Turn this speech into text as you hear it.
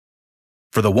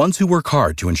For the ones who work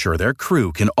hard to ensure their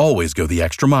crew can always go the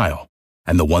extra mile,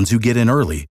 and the ones who get in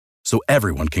early so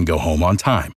everyone can go home on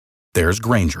time, there's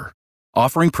Grainger,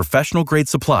 offering professional-grade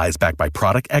supplies backed by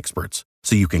product experts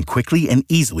so you can quickly and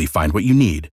easily find what you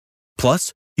need.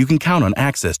 Plus, you can count on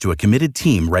access to a committed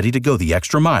team ready to go the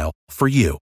extra mile for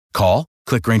you. Call,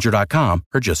 click Grainger.com,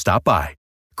 or just stop by.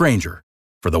 Grainger,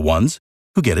 for the ones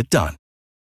who get it done.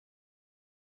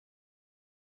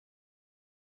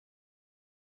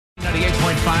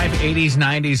 98.5, 80s,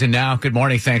 90s, and now. Good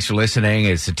morning. Thanks for listening.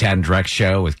 It's the 10 Direct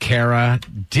Show with Kara.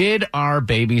 Did our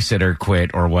babysitter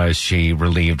quit, or was she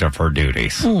relieved of her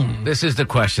duties? This is the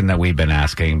question that we've been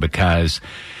asking, because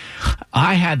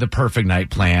I had the perfect night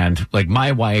planned. Like,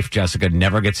 my wife, Jessica,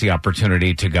 never gets the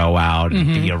opportunity to go out and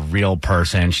be a real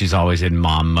person. She's always in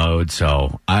mom mode.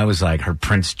 So I was like her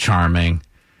Prince Charming.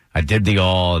 I did the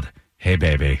old, hey,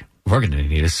 baby, we're going to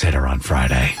need a sitter on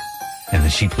Friday. And then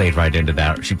she played right into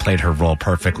that. She played her role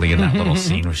perfectly in that little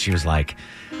scene where she was like,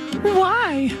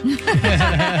 why?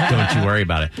 Don't you worry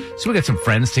about it. So we got some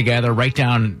friends together right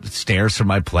downstairs from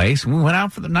my place. We went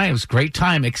out for the night. It was a great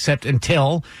time, except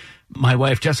until my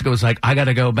wife, Jessica, was like, I got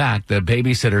to go back. The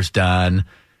babysitter's done.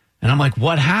 And I'm like,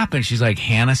 what happened? She's like,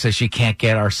 Hannah says she can't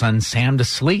get our son Sam to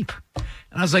sleep. And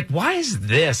I was like, why is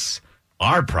this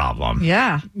our problem?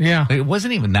 Yeah. It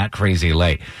wasn't even that crazy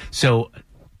late. So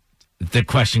the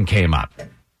question came up.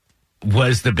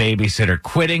 Was the babysitter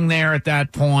quitting there at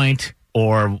that point?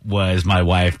 Or was my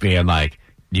wife being like,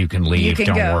 you can leave,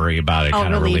 don't worry about it,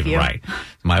 kind of relieve you. Right.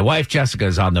 My wife, Jessica,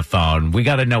 is on the phone. We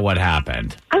got to know what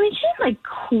happened. I mean, she didn't,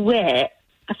 quit.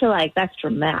 I feel like that's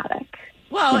dramatic.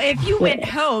 Well, if you went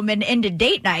home and into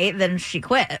date night, then she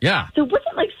quit. Yeah. So it wasn't,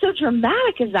 so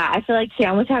dramatic as that. I feel like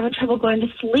Sam was having trouble going to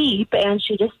sleep, and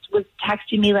she just was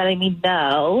texting me, letting me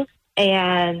know.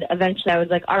 And eventually I was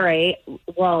like, all right,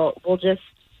 well, we'll just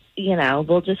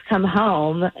come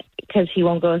home because he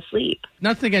won't go to sleep.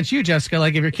 Nothing against you, Jessica.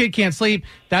 Like, if your kid can't sleep,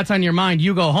 that's on your mind.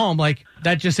 You go home. Like,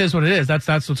 that just is what it is. That's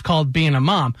what's called being a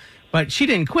mom. But she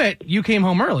didn't quit. You came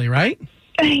home early, right?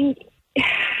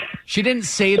 She didn't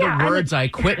say the words, I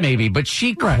quit, maybe, but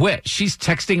she quit. Right. She's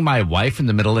texting my wife in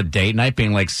the middle of date night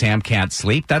being like, Sam can't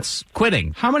sleep. That's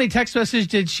quitting. How many text messages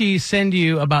did she send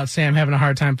you about Sam having a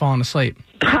hard time falling asleep?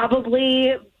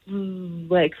 Probably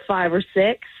 5 or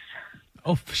 6.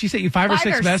 Oh, she sent you 5 or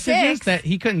 6 messages that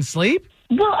he couldn't sleep?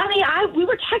 Well, I mean, we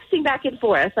were texting back and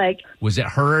forth. Was it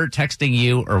her texting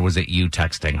you, or was it you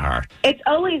texting her? It's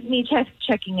always me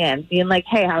checking in, being like,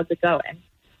 hey, how's it going?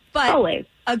 But always.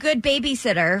 A good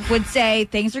babysitter would say,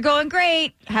 things are going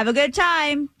great. Have a good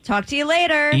time. Talk to you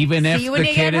later. Even if the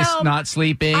kid is not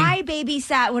sleeping? I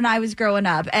babysat when I was growing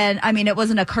up. And, I mean, it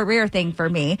wasn't a career thing for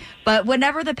me. But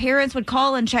whenever the parents would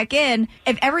call and check in,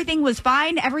 if everything was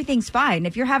fine, everything's fine.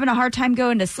 If you're having a hard time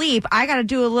going to sleep, I got to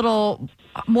do a little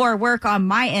more work on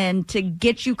my end to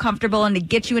get you comfortable and to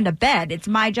get you into bed. It's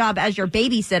my job as your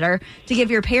babysitter to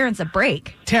give your parents a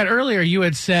break. Ted, earlier you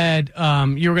had said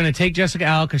you were going to take Jessica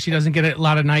out because she doesn't get a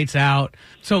lot of nights out.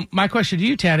 So my question to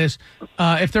you, Ted, is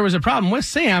if there was a problem with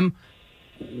Sam,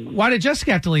 why did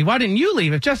Jessica have to leave? Why didn't you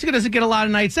leave? If Jessica doesn't get a lot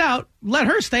of nights out, let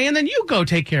her stay and then you go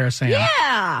take care of Sam.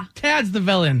 Yeah. Tad's the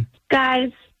villain.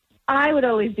 Guys, I would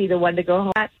always be the one to go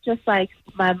home. That's just like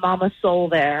my mama's soul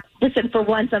there. Listen, for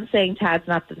once, I'm saying Tad's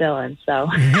not the villain, so.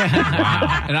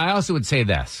 Wow. And I also would say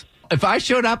this. If I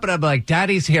showed up and I'm like,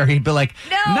 Daddy's here, he'd be like,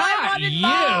 no, not you.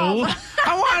 Mom.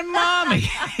 I want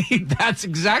Mommy. That's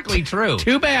exactly true.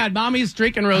 Too bad. Mommy's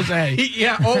drinking rosé.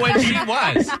 Yeah. Oh, and she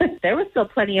was. There was still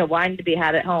plenty of wine to be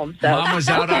had at home. So. Mom was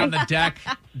out on the deck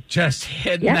just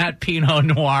hitting that Pinot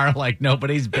Noir like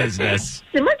nobody's business.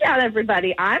 Simmer down,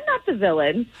 everybody. I'm not the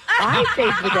villain. I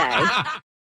saved the day.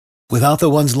 Without the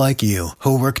ones like you,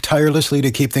 who work tirelessly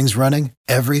to keep things running,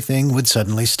 everything would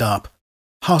suddenly stop.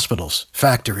 Hospitals,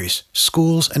 factories,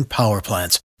 schools, and power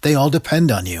plants, they all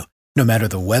depend on you. No matter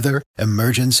the weather,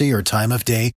 emergency, or time of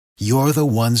day, you're the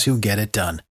ones who get it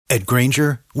done. At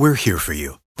Grainger, we're here for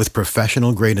you with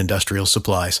professional-grade industrial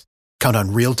supplies. Count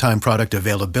on real-time product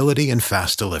availability and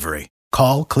fast delivery.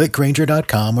 Call, click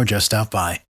Grainger.com, or just stop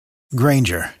by.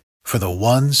 Grainger, for the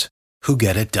ones who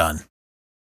get it done.